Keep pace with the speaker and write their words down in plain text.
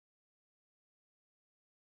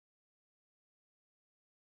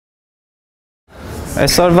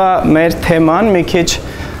Այսօրվա մեր թեման մի քիչ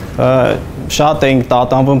շատ ենք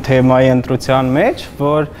տատանվում թեմայի ընտրության մեջ,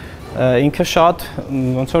 որ ինքը շատ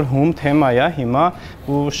ոնց որ հում թեմա է հիմա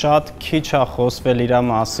ու շատ քիչ է խոսվել իր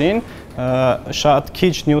մասին, շատ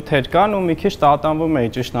քիչ նյութեր կան ու մի քիչ տատանվում է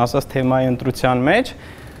ճիշտ ասած թեմայի ընտրության մեջ,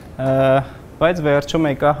 բայց վերջում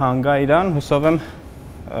եկա հանգա իրան, հուսով եմ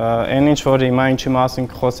այն ինչ որ հիմա ինչի մասին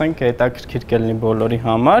կխոսենք հետաքրքիր կլինի բոլորի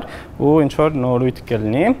համար ու ինչ որ նորույթ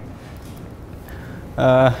կլինի։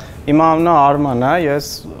 Իմ անունը Arman է, ես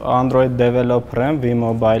Android developer եմ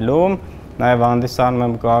V-Mobile-ում, նաև հանդիսանում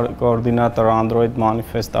եմ կոորդինատոր Android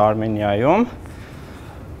Manifest Armenia-ում,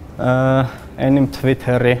 այն իմ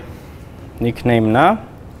Twitter-ի nickname-ն է։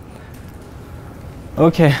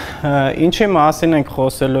 Okay, ինչի մասին ենք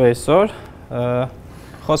խոսելու այսօր,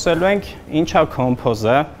 խոսելու ենք ինչա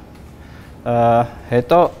Compose-ը,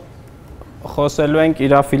 հետո խոսելու ենք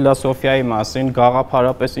իր ֆիլոսոֆիայի մասին,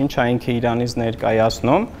 գաղափարապես ինչ է ինքը իրանից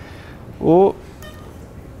ներկայացնում ու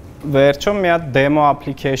վերջում մի հատ demo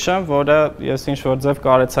application, որը ես ինչ-որ ձև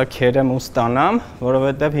կարեցա քերեմ ու ստանամ,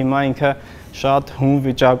 որովհետև հիմա ինքը շատ հում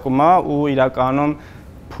վիճակում է ու իրականում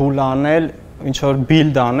փուլ անել, ինչ-որ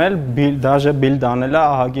build անել, դաժե build անելը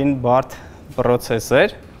ահագին բարդ process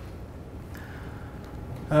էր։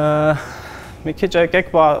 Մի քիչ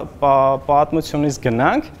եկեք պատմությունից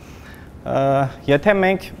գնանք։ Եթե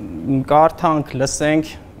մենք կարդանք, լսենք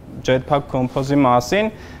Jetpack Compose-ի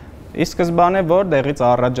մասին, ի սկզբանե որտեղից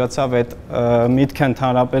առաջացավ այդ միտքը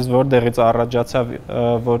ընդհանրապես որտեղից առաջացավ,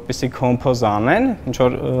 որպեսզի Compose անեն, ինչ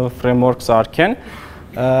որ framework սարքեն,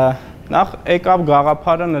 նախ եկավ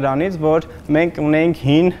գաղափարը նրանից, որ մենք ունենք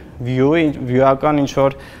հին view-ական ինչ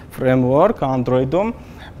որ framework Android-ում,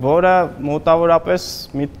 որը մոտավորապես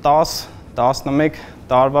մի 10-11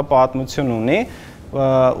 տարվա պատմություն ունի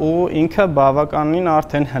ու ինքը բավականին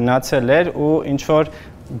արդեն հնացել էր ու ինչ-որ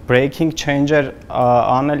breaking change-էր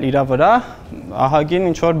անել իրա վրա, ահագին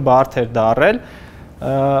ինչ-որ բարդ էր դարել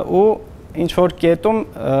ու ինչ-որ կետում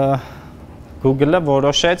Google-ը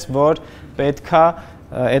որոշեց, որ պետքա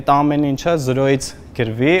այդ ամեն ինչը 0-ից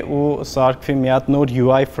գրվի ու սարքվի մի հատ նոր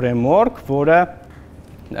UI framework, որը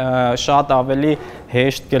շատ ավելի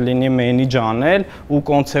հեշտ կլինի manage անել ու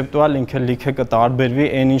կոնցեպտուալ ինքը լիքը կտարբերվի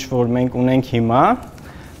այն ինչ որ մենք ունենք հիմա։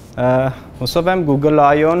 Հուսով եմ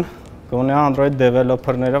Google.io-ն գոնե Android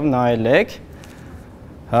developer-ներով նայել եք,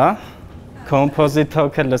 հա, Compose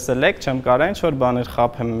talk-ը լսել եք, չեմ կարա ինչ որ բաներ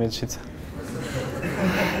խափեմ մեջից։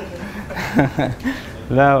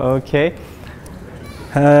 Լավ, okay։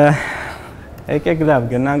 Եկեք լավ,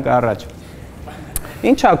 գնանք առաջ։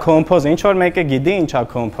 Ինչա Compose, ինչ որ մեկը գիտի ինչա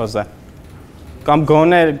Compose-ը։ Կամ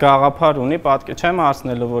գոնե գաղափար ունի, պատկեր չեմ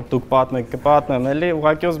հարցնելու, որ դուք պատմեք, կպատմեմ, էլի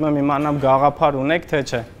ուղղակի ուզում եմ իմանամ գաղափար ունեք, թե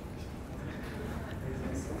չէ։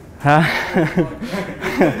 Հա։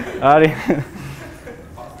 Արի։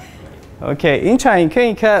 Okay, ինչա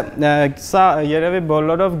ինքը սա երևի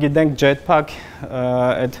բոլորով գիտենք Jetpack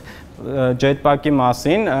այդ Jetpack-ի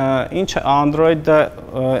մասին, ինչ Android-ը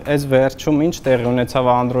այս վերջում ինչ տեղի ունեցավ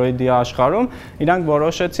Android-ի աշխարհում, իրանք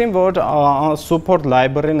որոշեցին, որ support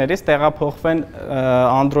library-ներից տեղափոխվեն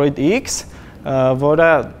Android X, որը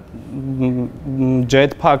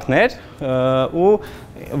Jetpack-ն էր ու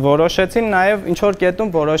որոշեցին նաև ինչ որ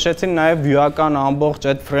կետում որոշեցին նաև view-ական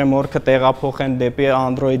ամբողջ այդ framework-ը տեղափոխեն դեպի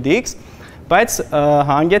Android X, բայց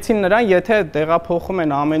հանգեցին նրան, եթե տեղափոխում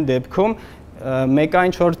են ամեն դեպքում մեկը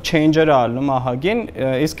ինչ որ change-եր ալնում ահագին,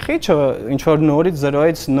 իսկ խիչը ինչ որ նորից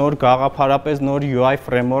 0-ից նոր գաղափարապես նոր UI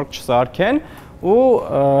framework չսարքեն ու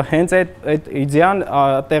հենց այդ իդեան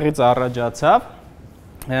տեղից առաջացավ։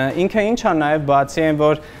 Ինքը ինչ է նաև բացի այն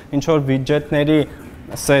որ ինչ որ widget-ների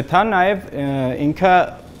set է, նաև ինքը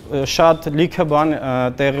շատ լիքը բան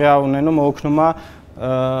տեղի է ունենում, օգնում է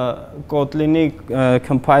Kotlin-ի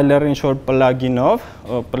compiler-ի ինչ-որ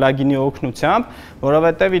plugin-ի օգնությամբ,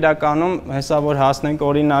 որովհետև իրականում հեսա որ հասնենք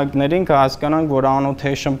օրինակներին կհասկանանք, որ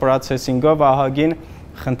annotation processing-ով ահագին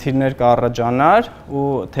խնդիրներ կառաջանար ու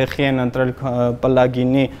թեխի են ընտրել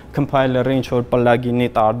plugin-ի compiler-ի ինչ-որ plugin-ի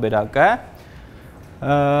տարբերակը։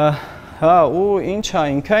 Հա, ու ինչ է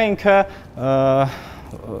ինքը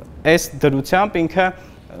այս դրությամբ ինքը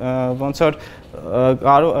ոնց որ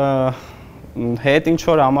կարող հետ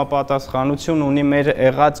ինչ-որ համապատասխանություն ունի մեր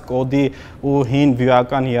եղած կոդի ու հին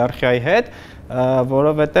view-ական հիերարխիայի հետ,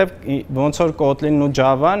 որովհետև ոնց որ Kotlin-ն ու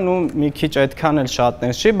Java-ն ու մի քիչ այդքան էլ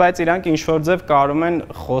շատներ չի, բայց իրանք ինչ-որ ձև կարող են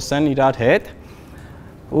խոսեն իրար հետ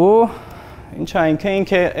ու ինչա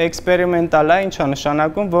ինքը էքսպերիմենտալ է, ինչա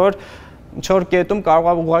նշանակում, որ ինչ-որ կետում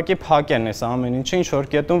կարող է ուղղակի փակեն այս ամեն ինչը,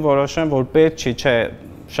 ինչ-որ կետում որոշեն, որ պետք չի, չէ,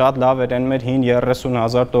 շատ լավ էր այն մեր հին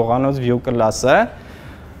 30,000 տողանոց view կլասը։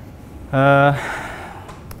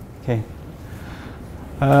 Okay.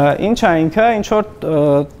 Ինչ է ինքը, ինչ որ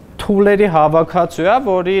tool-երի հավաքածու է,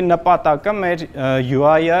 որի նպատակը մեր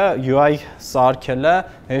UI սարքելը,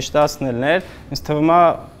 հեշտացնելն էր, ինձ թվում է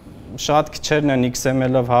շատ քիչերն են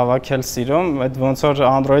XML-ով հավաքել սիրում, այդ ոնց որ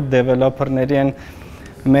Android developer-ների են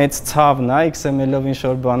մեծ ցավն է, XML-ով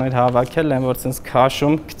ինչ-որ բաներ հավաքել են, որ ցենց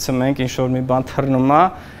քաշում, գցում ենք, ինչ-որ մի բան թռնում է,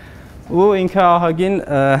 ու ինքը ահագին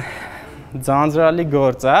ձանձրալի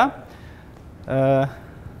գործ է,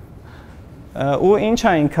 ու ինչ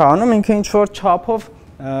է ինքը անում, ինքը ինչ-որ չափով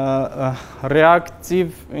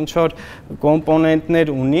reactive ինչ-որ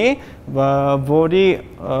կոմպոնենտներ ունի,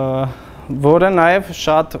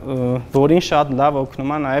 որին շատ լավ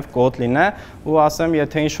օգնում է նաև Kotlin-ը, ու ասեմ,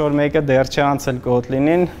 եթե ինչ-որ մեկը դեռ չի անցել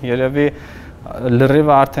Kotlin-ին, երևի լրիվ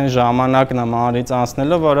արդեն ժամանակն է մանրից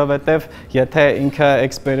անցնելու, որովհետև եթե ինքը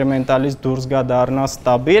էքսպերիմենտալից դուրս գա դառնա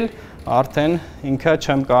ստաբիլ, արդեն ինքը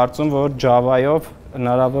չեմ կարծում, որ Java-ով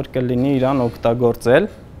հնարավոր կլինի իրան օգտագործել։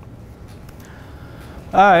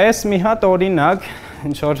 Այս մի հատ օրինակ,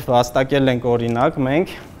 ինչ-որ վաստակել ենք օրինակ մենք,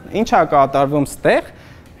 ինչ է կատարվում ստեղ,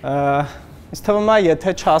 ինձ թվում է,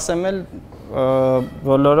 եթե չասեմ էլ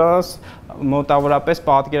բոլորս մոտավորապես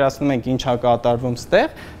պատկերացնում ենք ինչ է կատարվում ստեղ,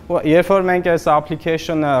 երբ որ մենք այս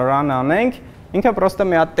application-ը run անենք, ինքը պրոստը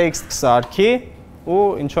մի հատ text կսարքի ու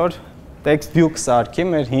ինչ-որ text view կսարքի,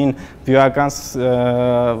 մեր հին view-ական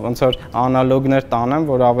ոնց որ անալոգներ տանեմ,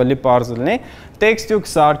 որ ավելի պարզ լինի, text view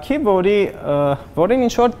կսարքի, որին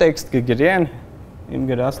ինչ-որ text կգրի, իմ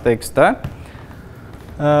գրած text-ը,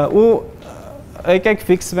 ու եկեք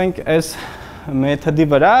ֆիքսվենք այս մեթոդի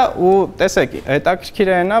վրա ու տեսեք, հետաքրքիր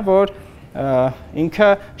է նա, որ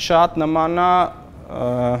ինքը շատ նման է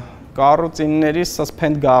կառուցինների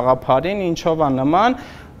suspend գաղափարին, ինչով է նման,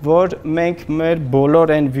 որ մենք մեր բոլոր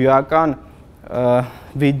այն view-ական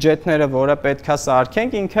widget-ները, որը պետք է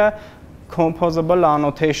սարքենք, ինքը composable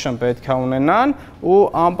annotation պետք է ունենան ու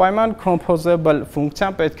անպայման composable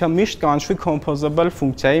ֆունկցիան պետք է միշտ կանչվի composable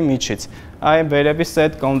ֆունկցիայի միջից։ Այ վերևի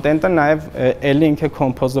set content-ը նաև էլի ինքը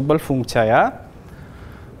composable ֆունկցիա է։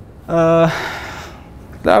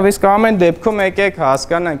 Լավ, իսկ ամեն դեպքում եկեք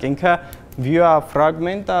հասկանանք ինքը view-ա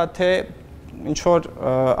fragment-ա թե ինչ որ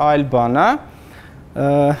այլ բան է։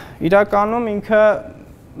 Իրականում ինքը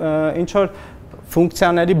ինչ որ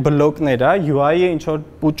ֆունկցիաների բլոկներ է, UI-ի ինչ-որ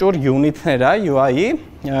պուճուր unit-ներ է, UI-ի,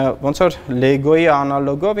 ոնց որ Lego-ի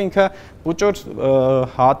անալոգով ինքը պուճուր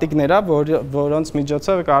հատիկներ է, որոնց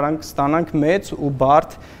միջոցով կարանք ստանանք մեծ ու բարդ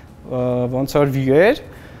ոնց որ view-էր,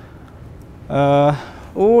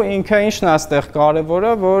 ու ինքը ինչն է այստեղ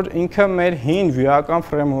կարևորը, որ ինքը մեր հին view-ական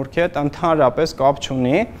framework-ի հետ ընդհանրապես կապ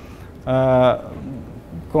չունի,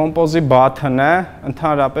 Compose-ի button-ը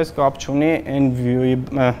ընդհանրապես կապ չունի այն view-ի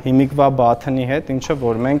հիմիկվա button-ի հետ, ինչը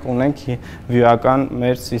որ մենք ունենք view-ական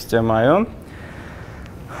մեր սիստեմայում։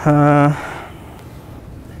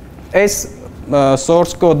 Այս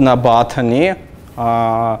source code-ն է button-ի,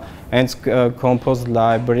 հենց Compose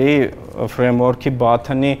library framework-ի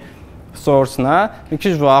button-ի source-ն է, մի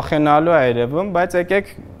քիչ վախենալու է երևում, բայց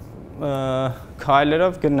եկեք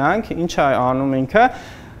քայլերով գնանք, ինչ է անում ինքը։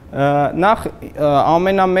 Նախ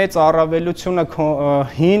ամենամեծ առավելությունը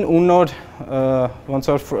հին ու նոր ոնց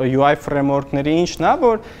որ UI framework-ների ինչն է,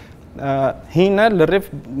 որ հինը լրիվ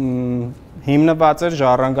հիմնված էր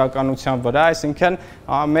ժառանգականության վրա, այսինքն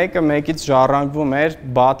մեկը մեկից ժառանգվում էր,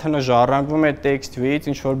 button-ը ժառանգվում էր text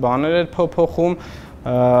view-ից, ինչ որ բաներ էր փոփոխում,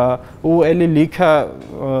 ու էլի լիքը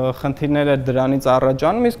խնդիրներ էր դրանից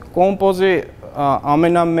առաջանում, իսկ Compose-ի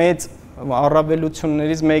ամենամեծ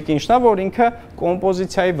առավելություններից մեկը ինչն է, որ ինքը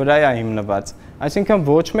կոմպոզիցիայի վրա է հիմնված։ Այսինքն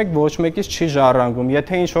ոչ մեկից չի ժառանգում։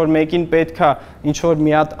 Եթե ինչ-որ մեկին պետք է ինչ-որ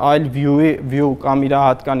մի հատ այլ view կամ իր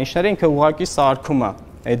հատկանիշները, ինքը ուղղակի սարքում է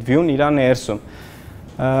այդ view-ն իր ներսում։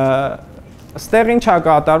 Ստեղ ինչ է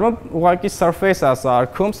կատարվում, ուղղակի surface է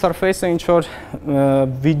սարքում, surface-ը ինչ-որ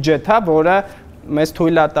widget է, որը մեզ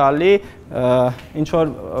թույլ է տալի ինչ-որ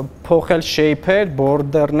փոխել shape-եր,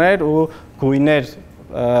 border-ներ ու գույներ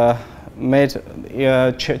մեր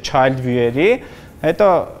child view-երի, հետո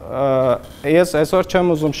ես այսօր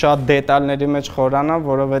չեմ ուզում շատ դետալների մեջ խորանամ,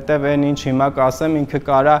 որովհետև այն ինչ հիմա կասեմ, ինքը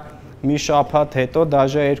կարա մի շաբաթ հետո,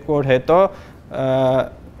 դաժե 2 օր հետո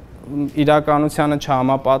իրականությանը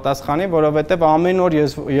չհամապատասխանի, որովհետև ամեն օր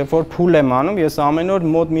երբ որ փուլ եմ անում, ես ամեն օր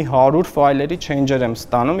մոտ մի 100 ֆայլերի change-եր եմ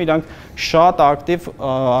ստանում, իրանք շատ ակտիվ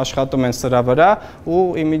աշխատում են սրա վրա ու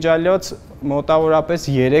իմիջիալիոց մոտավորապես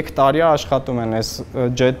 3 տարի աշխատում են այս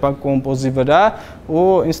Jetpack Compose-ի վրա ու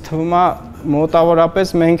ինձ թվում է մոտավորապես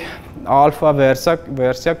մենք alpha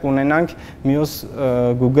վերսիա կունենանք մյուս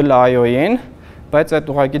Google I/O-ին, բայց այդ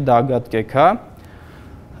ուղղակի դագադկեք, հա։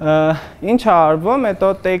 Ինչ արվում, հետո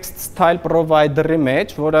text style provider-ի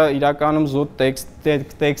մեջ, որը իրականում զուտ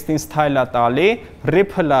text-ին style-ա տալի,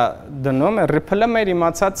 ripple-ա դնում, ripple-ը մեր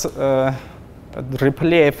իմացած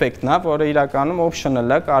ripple-ի էֆեկտն է, որը իրականում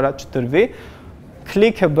optional-ը կարա չդրվի,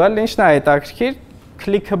 clickable, ինչն է հետաքրքիր,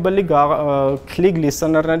 clickable-ի click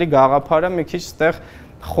listener-ների գաղափարը մի քիչ ստեղ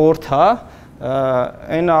խորթ է,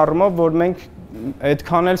 այն առումով, որ մենք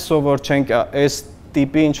այդքան էլ սովոր չենք այս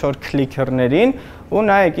տիպի ինչ-որ clicker-ներին, ու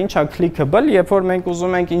նայեք ինչ է clickable, երբ որ մենք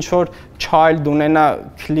ուզում ենք ինչ-որ child ունենա,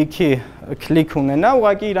 click ունենա,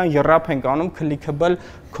 ուղղակի իրան եռապ ենք անում clickable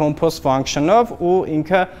compose function-ով ու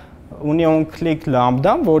ինքը ունի on click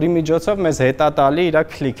lambda-ն, որի միջոցով մեզ հետա տալի իր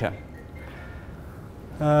click-ը։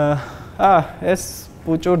 Այս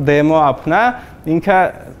պուճուր demo app-ն է, ինքը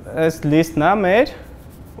այս list-ն է մեր,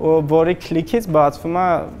 որի click-ից բացվում է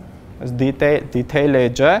այս detail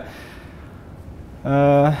edge-ը,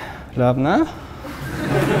 լավն է։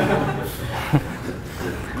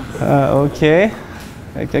 Okay,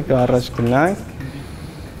 եկեք առաջ գնանք։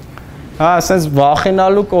 Ասենց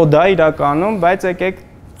վախենալու կոդ է իրականում, բայց եկեք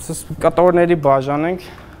կտորների բաժանենք,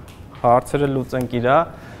 հարցերը լուծենք իրա։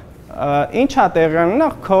 Ինչ է տեղի ունենա,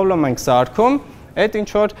 column ենք սարքում, այդ ինչ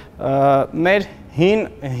որ մեր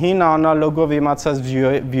հին անալոգով իմացած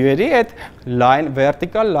view-երի այդ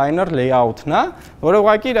vertical liner layout-ն է, որը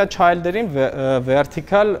ուղղակի իր child-երին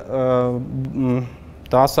vertical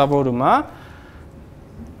դասավորում է։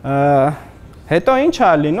 Հետո ինչ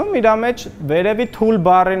է լինում, իր մեջ վերևի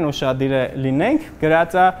toolbar-ին ուշադիր լինենք,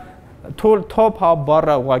 գրած է top hub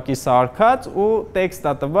բառը ուղղակի սարքած ու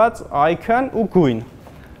text-ը տված icon ու գույն։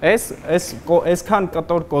 Այսքան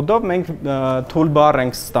կտոր կոդով մենք toolbar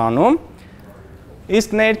ենք ստանում։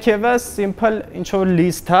 Իսկ ներքևը simple ինչ-որ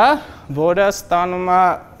list է, որը ստանում է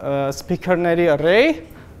speaker-ների array,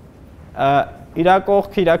 իրա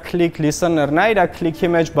կողքը իրա click listener-ն է, իրա click-ի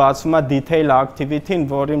մեջ բացվում է detail activity-ն,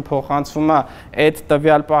 որին փոխանցվում է այդ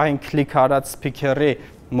տվյալ պահին click արած speaker-ի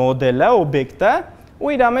մոդելը, օբյեկտը,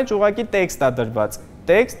 ու իրա մեջ ուղղակի text է դրված։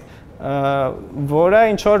 Text, որը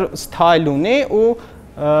ինչ-որ style ունի ու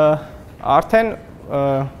արդեն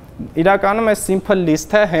իրականում այս simple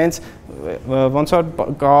list-ը հենց ոնց որ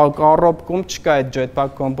կառոպկում չկա այդ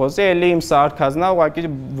Jetpack Compose-ի, էլի իմ սարքածն է, ուղղակի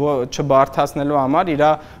չբարդացնելու համար իր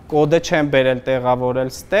կոդը չեմ բերել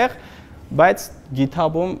տեղավորել ստեղ, բայց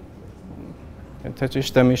GitHub-ում, եթե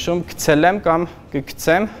ճիշտ եմ հիշում, գցել եմ կամ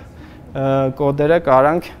կգցեմ, կոդերը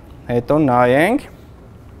կարանք հետո նայենք։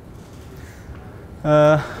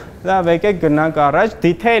 Լավ, եկեք գնանք առաջ,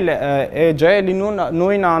 detail edge-ը էլի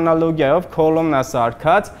նույն անալոգիայով column-ն է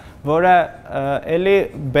սարքած, որը էլի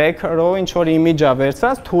back-row ինչ-որ image-ա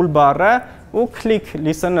վերցած, toolbar-ը ու click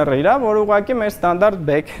listener-ը իրա, որ ուղղակի մեր ստանդարտ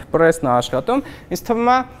back press-ն է աշխատում, ինձ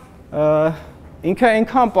թվում է ինքը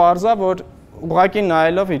այնքան պարզ է, որ ուղղակի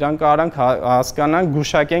նայելով իրան կարանք հասկանանք,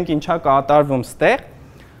 գուշակենք ինչա կատարվում ստեղ։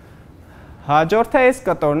 Հաջորդը այս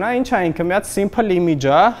կտորն է, ինչ է ինքը մի հատ simple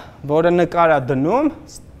image-ա, որը նկար է դնում,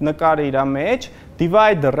 նկարը իրա մեջ,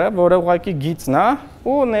 divider-ը, որը ուղղակի գիծն է,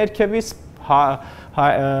 ու ներքևի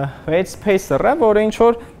white spacer-ը, որը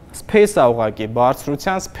ինչ-որ space է ուղղակի,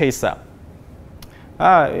 բարձրության space-ը։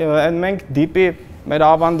 Մենք dp, մեր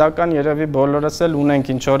ավանդական երևի բոլորս էլ ունենք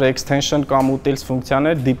ինչ-որ extension կամ utils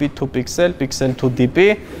ֆունկցիաներ, dp to pixel, pixel to dp,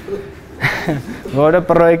 որը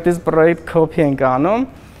պրոյեկտից պրոյեկտ copy ենք անում,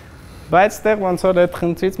 բայց ստեղ ոնց որ այդ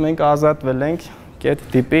խնդրից մենք ազատվել ենք get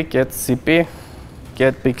dp, get cp,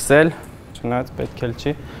 get pixel, չնայած պետք էլ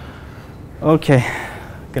չի։ Okay,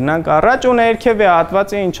 գնանք առաջ ու ներքևի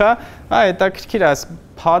հատվածը ինչա, հետաքրքիր է,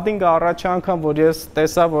 padding-ը առաջի անգամ, որ ես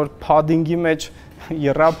տեսա, որ padding-ի մեջ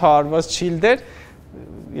եռապ հարված չիլդեր,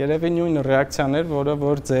 երևի նույն ռեակցիան էր, որը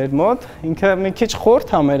որ ձեր մոտ, ինքը մի քիչ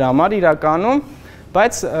խորթ է մեր համար իրականում,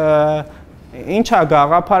 բայց ինչա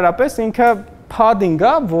գաղափարապես ինքը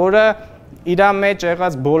padding-ը, որը իրա մեջ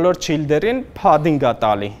եղած բոլոր childer-ին padding-ա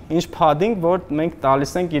տալի։ Ինչ padding, որ մենք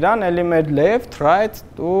տալիս ենք իրան, էլի մեր left, right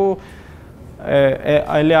ու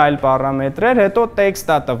էլի այլ պարամետրեր, հետո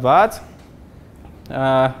text-ա տված,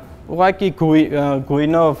 ուղղակի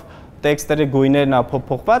գույնով տեքստերի գույներն է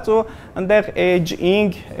փոփոխված ու այնտեղ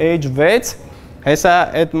age-ing, age-6, հեսա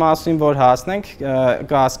այդ մասին, որ հասնենք,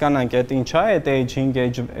 կհասկանանք այդ ինչ է, այդ age-ing,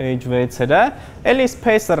 age-6-երը, էլի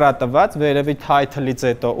spacer-ը տված վերևի title-ից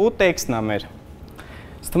հետո ու տեքստն է մեր։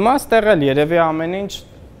 Ստումա ստեղ էլ երևի ամեն ինչ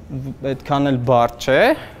այդքան էլ բարդ չէ։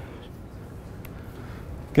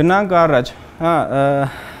 Գնանք առաջ,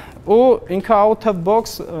 ու ինքը out of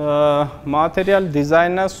box material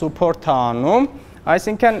design-ը support է անում,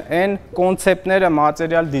 այսինքն այն կոնցեպտները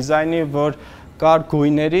material design-ի, որ կար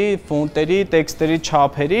գույների, ֆոնտերի, տեքստերի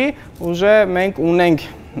չափերի, ուժը մենք ունենք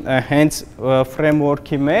hence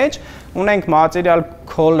framework-ի մեջ, ունենք material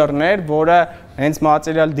color-ներ, որը hence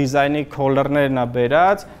material design-ի color-ներն է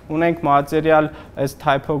բերած, ունենք material as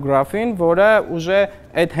typography-ն, որը ուժը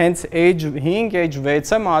այդ hence age 5, age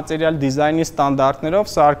 6-ը material design-ի ստանդարտներով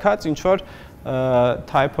սարքած ինչ-որ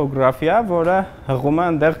typography-ա, որը հղումը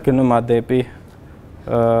այնտեղ գնում է դեպի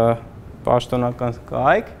պաշտոնական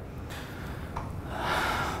կայք։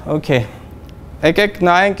 Okay. Եկեք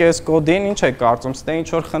նայենք այս կոդին, ինչ է կարծում, ստե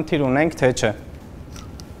ինչ-որ խնդիր ունենք, թե չէ։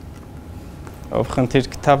 Ով խնդիր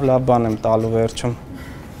գտավ, լավ բան եմ տալու վերջում։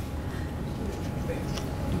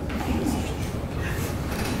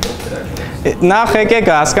 Նախ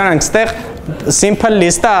եկեք հասկանանք, ստեղ simple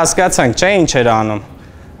list-ը հասկացանք, չէ ինչ էր անում։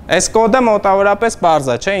 Այս կոդը մոտավորապես պարզ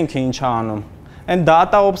է, չէ ինքը ինչ է անում։ Այն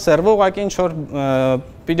data observe-ը ուղղակի ինչ-որ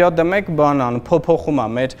period-ը մեկ բան անում, փոփոխում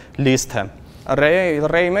է մեր list-ը։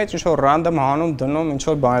 Array մեջ ինչ-որ random հանում դնում,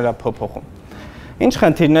 ինչ-որ բաներ է փոփոխում։ Ինչ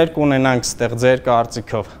խնդիրներ կունենանք ստեղ ձեր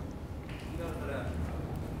կարծիքով։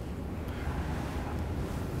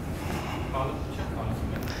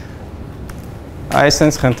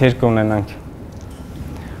 Այսինքն խնդիր կունենանք։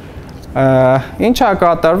 Ինչ է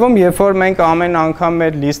կատարվում, երբ որ մենք ամեն անգամ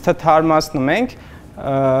մեր list-ը թարմացնում ենք,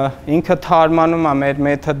 ինքը թարմանում է մեր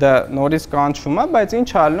մեթոդը նորից կանչվում է, բայց ինչ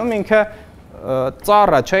է անում, ինքը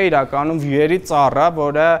ծառը չէ իրականում view-երի ծառը,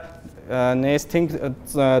 որը nesting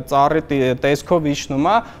ծառի տեսքով իջնում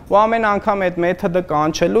է, ու ամեն անգամ այդ մեթոդը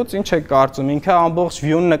կանչելուց ինչ է կարծում, ինքը ամբողջ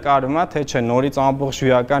view-ն նկարում է, թե չէ, նորից ամբողջ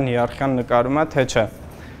view-ական հիերարխիան նկարում է, թե չէ։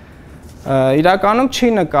 Իրականում չի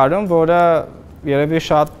նկարում, որը երևի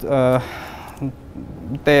շատ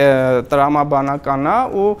տրամաբանական է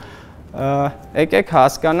ու եկեք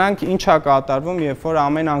հասկանանք ինչ է կատարվում, երբ որ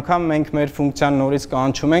ամեն անգամ մենք մեր ֆունկցիան նորից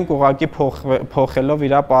կանչում ենք, ուղղակի փոխելով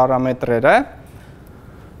իր պարամետրերը։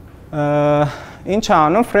 Ինչ է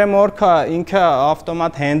անում, framework-ը ինքը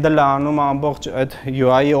ավտոմատ handle է անում ամբողջ այդ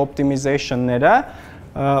UI optimization-ները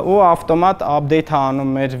ու ավտոմատ update է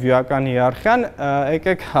անում մեր view-ական հիերարխիան,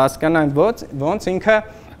 եկեք հասկանանք ոնց ինքը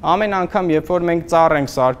ամեն անգամ երբ որ մենք ծառ ենք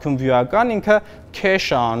սարքում view-ական, ինքը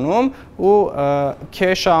cache անում ու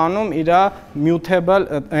cache անում իր mutable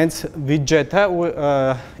hence widget-ը ու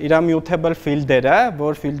իր mutable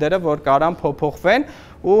field-երը, որ կարան փոփոխվեն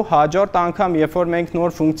ու հաջորդ անգամ երբ որ մենք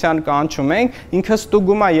նոր ֆունկցիան կանչում ենք, ինքը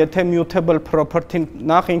ստուգում է, եթե mutable property-ն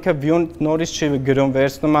նախ ինքը view-ն նորից չի գրում,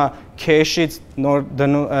 վերցնում է cache-ից նոր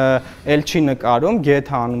դնում էլ չի նկարում,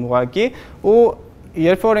 get անում ուղղակի ու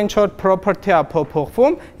երբ որ ինչ-որ property-ը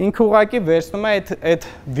փոփոխվում, ինքը ուղղակի վերցնում է այդ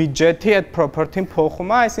widget-ի այդ property-ն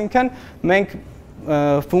փոխում է, այսինքն մենք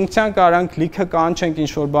ֆունկցիան կարանք լիքը կանչենք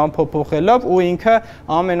ինչ-որ բան փոփոխելով ու ինքը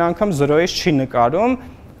ամեն անգամ 0-ից չի նկարում,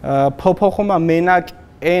 փոփոխում է մենակ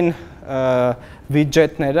այն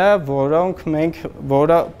widget-ները,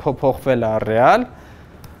 որը փոփոխվել է real։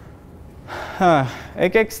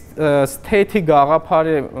 Եկեք state-ի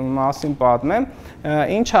գաղափարի մասին պատմեմ։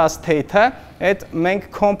 Ինչ է state-ը, այդ մենք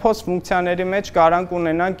compose ֆունկցիաների մեջ կարանք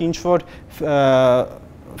ունենանք ինչ-որ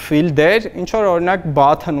field-եր, ինչ-որ օրինակ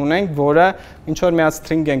button ունենք, որը ինչ-որ մի հատ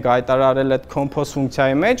string ենք հայտարարել այդ compose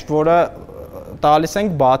ֆունկցիայի մեջ, որը տալիս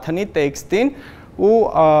ենք button-ի տեքստին ու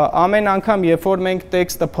ամեն անգամ երբ որ մենք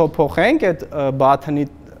տեքստը փոփոխենք, այդ button-ի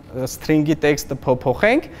string-ի տեքստը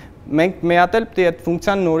փոփոխենք, մենք մի հատ էլ պետք է այդ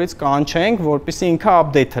ֆունկցիան նորից կանչենք, որպեսզի ինքը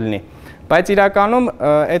update լինի։ Բայց իրականում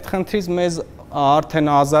այդ խնդրից մեզ արդեն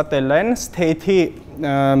ազատել են state-ի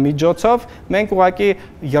միջոցով, մենք ուղղակի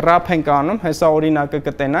եռապ ենք անում, հեսա օրինակը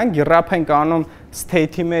կտենանք, եռապ ենք անում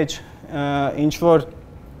state-ի մեջ ինչ-որ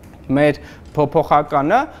մեր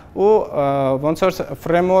փոփոխականը ու ոնց որ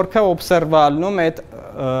framework-ը observe-ալնում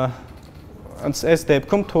այս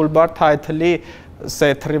դեպքում toolbar title-ի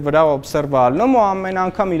set-ի վրա observe-ալնում ու ամեն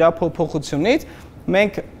անգամ իր փոփոխությունից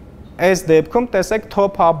մենք այս դեպքում տեսեք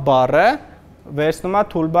top up բառը վերցնում է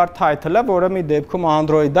toolbar title-ը, որը մի դեպքում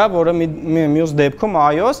Android-ը, որը մյուս դեպքում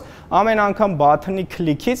iOS, ամեն անգամ button-ի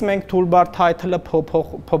քլիքից մենք toolbar title-ը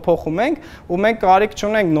փոփոխում ենք ու մենք կարիք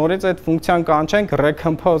չունենք նորից այդ ֆունկցիան կանչենք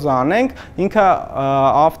recompose անենք, ինքը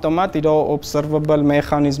ավտոմատ իր observable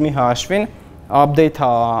մեխանիզմի հաշվին update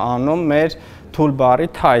է անում մեր toolbar-ի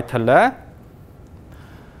title-ը։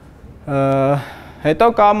 Հետո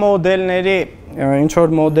կա մոդելների,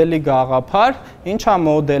 ինչ-որ մոդելի գաղափար, ինչ է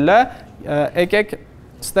մոդելը, եկեք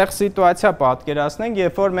ստեղ սիտուացիա պատկերացնենք,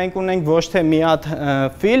 երբ որ մենք ունենք ոչ թե մի հատ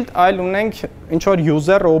field, այլ ունենք ինչ-որ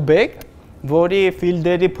user object, որի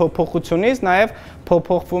field-երի փոփոխությունից նաև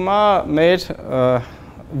փոփոխվում է մեր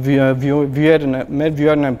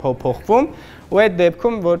viewer-ն են փոփոխվում, ու այդ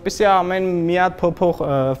դեպքում, որպեսզի ամեն մի հատ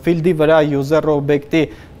field-ի վրա user object-ի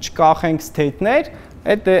չկախենք state-ներ,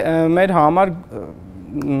 այդ մեր համար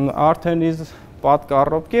արդեն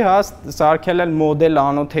պատկառովքի հա սարքել էլ model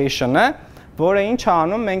annotation-ը, որը ինչ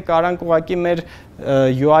անում, մենք կարանք ուղղակի մեր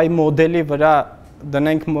UI մոդելի վրա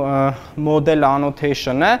դնենք model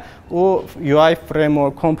annotation-ը ու UI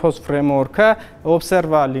framework, Compose framework-ը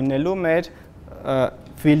observe լինելու մեր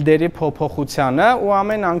ֆիլդերի փոփոխությանը ու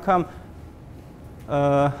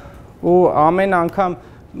ամեն անգամ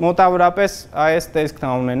մոտավորապես այս տեսքն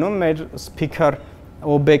է ունենում մեր speaker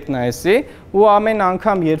object-ն է էսի ու ամեն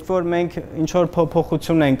անգամ երբ որ մենք ինչ որ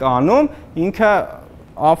փոփոխություն ենք անում, ինքը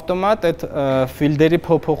ավտոմատ այդ ֆիլդերի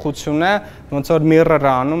փոփոխությունը ոնց որ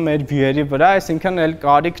mirror-ը անում մեր view-երի վրա, այսինքն էլ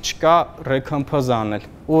կարիք չկա recompose անել։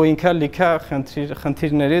 Ու ինքը լիքը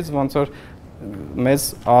խնդիրներից ոնց որ մեզ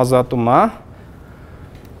ազատում է։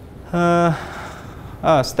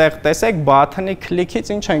 Այստեղ տեսեք button-ի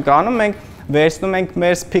քլիքից ինչ ենք անում, մենք վերցնում ենք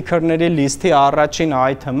մեր speaker-ների լիստի առաջին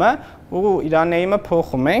item-ը ու իր name-ը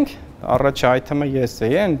փոխում ենք, առաջի item-ը ես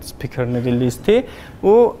եմ speaker-ների լիստի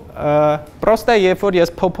ու պրոստը երբ որ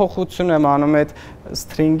ես փոփոխություն եմ անում այդ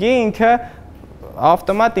string-ի, ինքը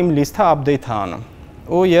ավտոմատ իմ լիստը update է անում։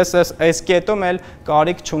 Ու ես այս կետում էլ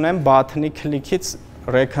կարիք չունեմ button-ի քլիքից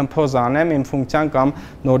recompose անեմ իմ ֆունկցիան կամ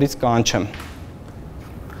նորից կանչեմ։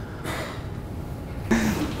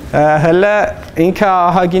 Հələ ինքը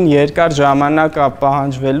ահագին երկար ժամանակ է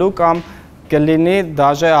պահանջվելու կամ կլինի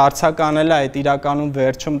դաժե արձականելը այդ իրականում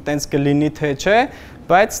վերջում տենց կլինի թե չէ,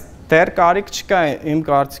 բայց դեռ կարիք չկա, իմ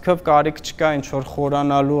կարծիքով կարիք չկա ինչ որ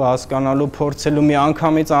խորանալու, հասկանալու, փորձելու մի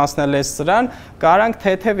անգամից անցնել այս սրան, կարանք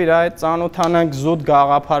թեթև իր այդ ծանոթանանք, զուտ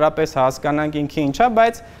գաղափարապես հասկանանք ինքը ինչա,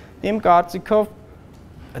 բայց իմ կարծիքով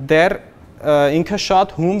դեռ ինքը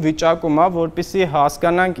շատ հում վիճակում է, որպեսզի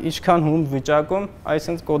հասկանանք ինչքան հում վիճակում,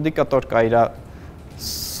 այսինքն կոդի կտոր կա իր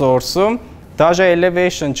source-ում, դաժե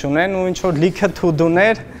elevation չունեն ու ինչ որ լիքը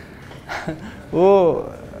to-do-ներ ու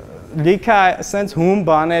լիքը sense հում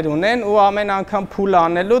բաներ ունեն ու ամեն անգամ pull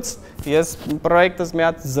անելուց ես պրոյեկտս մի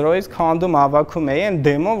հատ 0-ից քանդում հավաքում էի այն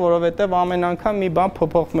դեմո, որովհետև ամեն անգամ մի բան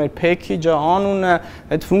փոփոխում էր, package-ը, անունը,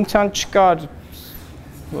 այդ ֆունկցիան չկար,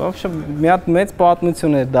 вообще մի հատ մեծ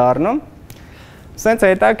պատմություն էր դառնում։ Սենց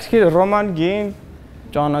հետաքրքիր Ռոման գին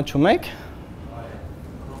ճանաչում եք։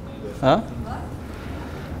 Հա?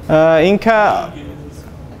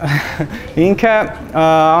 Ինքը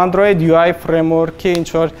Android UI framework-ի ինչ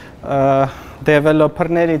որ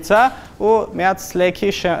developer-ներից է ու մի հատ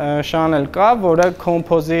Slack-ի channel կա, որը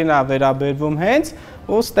Compose-ին է վերաբերվում հենց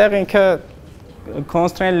ու ստեղ ինքը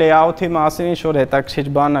constraint layout-ի մասին ինչ որ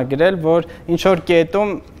հետաքրքիր բան է գրել, որ ինչ որ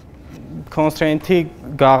կետում constraint-ի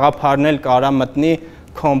գաղափարն էլ կարա մտնի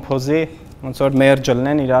Compose-ի, ոնց որ merge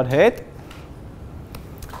լինեն իրար հետ։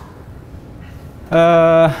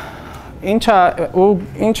 Ինչ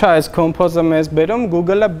է այս Compose-ը մեզ բերում,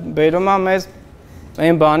 Google-ը բերում է մեզ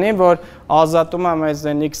այն բանի, որ ազատում է մեզ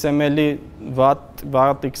այն XML-ի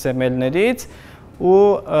վատ XML-ներից ու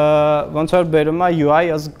ոնց որ բերում է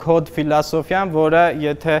UI as code ֆիլոսոֆիան, որը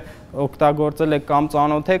եթե օգտագործել եք կամ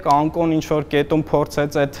ծանոթ եք, անկոն ինչ որ կետում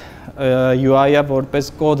փորձեց այդ UI-ը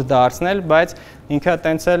որպես կոդ դարձնել, բայց ինքը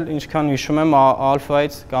տենց էլ ինչքան հիշում եմ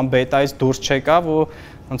alpha-ից կամ beta-ից դուրս չեկավ ու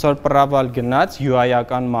ոնց որ պրավալ գնաց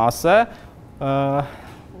UI-ական մասը,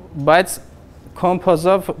 բայց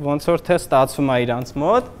Compose-ով ոնց որ թե ստացվում է իրանց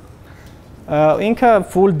մոտ։ Ինքը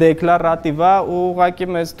full declarative է ու ուղղակի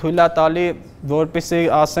մեզ թույլ է տալի, որպեսզի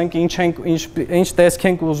ասենք ինչ տեսք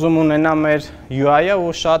ենք ուզում ունենա մեր UI-ը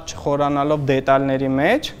ու շատ չխորանալով դետալների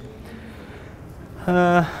մեջ։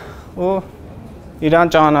 Ու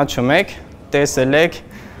իրան ճանաչում եք, տեսել եք,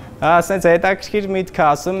 ասենց հետաքրքիր միտք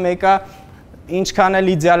ասում, մեկը ինչքան էլ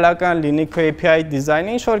իդեալական լինի քո API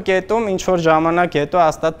դիզայնը, ինչ որ կետում, ինչ որ ժամանակ հետո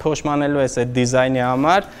հաստատ փոշմանելու ես այդ դիզայնի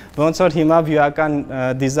համար, ոնց որ հիմա view-ական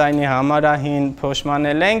դիզայնի համար հին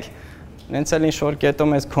փոշմանել ենք, նենց էլ ինչ որ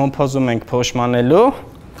կետում ես Compose-ում ենք փոշմանելու։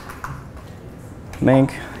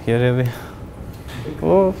 Մենք երևի։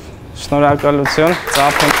 Ու շնորհակալություն,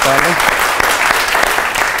 ծափ ենք տալու։